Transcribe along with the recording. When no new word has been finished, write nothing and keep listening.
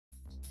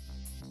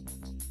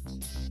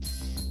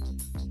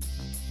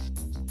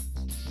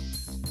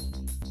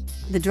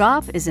The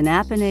Drop is an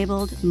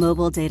app-enabled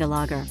mobile data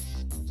logger.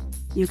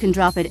 You can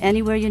drop it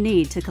anywhere you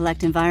need to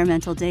collect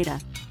environmental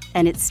data,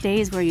 and it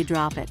stays where you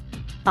drop it,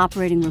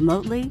 operating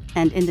remotely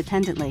and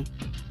independently,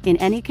 in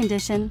any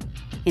condition,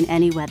 in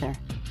any weather.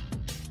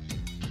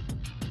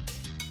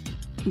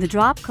 The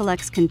Drop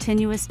collects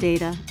continuous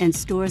data and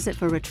stores it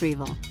for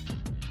retrieval.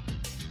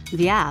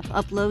 The app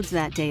uploads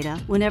that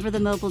data whenever the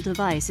mobile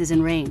device is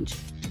in range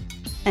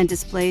and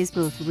displays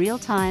both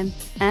real-time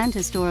and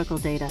historical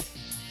data,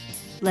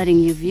 letting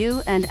you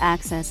view and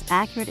access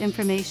accurate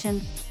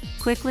information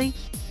quickly,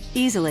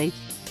 easily,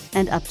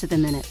 and up to the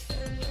minute.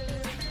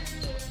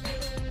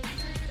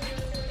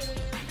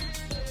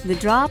 The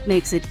Drop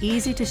makes it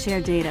easy to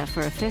share data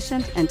for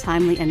efficient and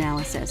timely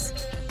analysis.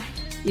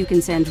 You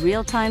can send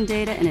real-time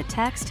data in a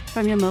text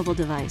from your mobile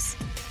device,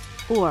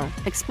 or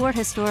export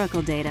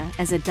historical data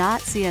as a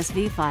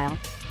 .csv file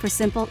for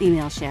simple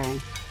email sharing.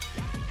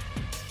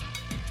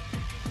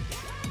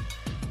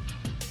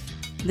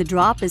 The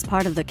Drop is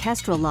part of the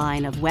Kestrel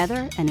line of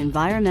weather and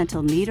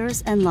environmental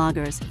meters and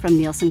loggers from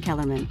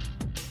Nielsen-Kellerman.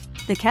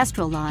 The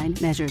Kestrel line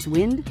measures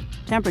wind,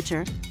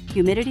 temperature,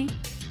 humidity,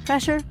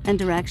 pressure, and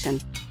direction,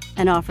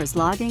 and offers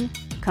logging,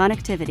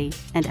 connectivity,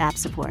 and app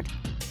support.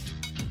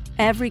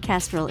 Every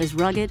Kestrel is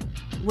rugged,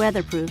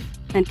 weatherproof,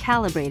 and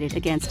calibrated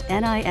against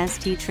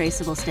NIST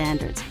traceable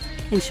standards,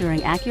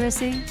 ensuring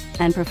accuracy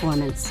and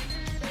performance.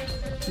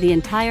 The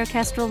entire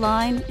Kestrel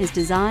line is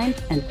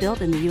designed and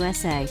built in the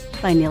USA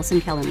by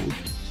Nielsen-Kellerman.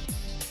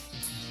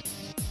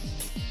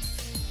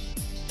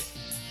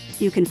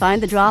 You can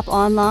find the Drop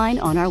online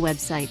on our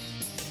website,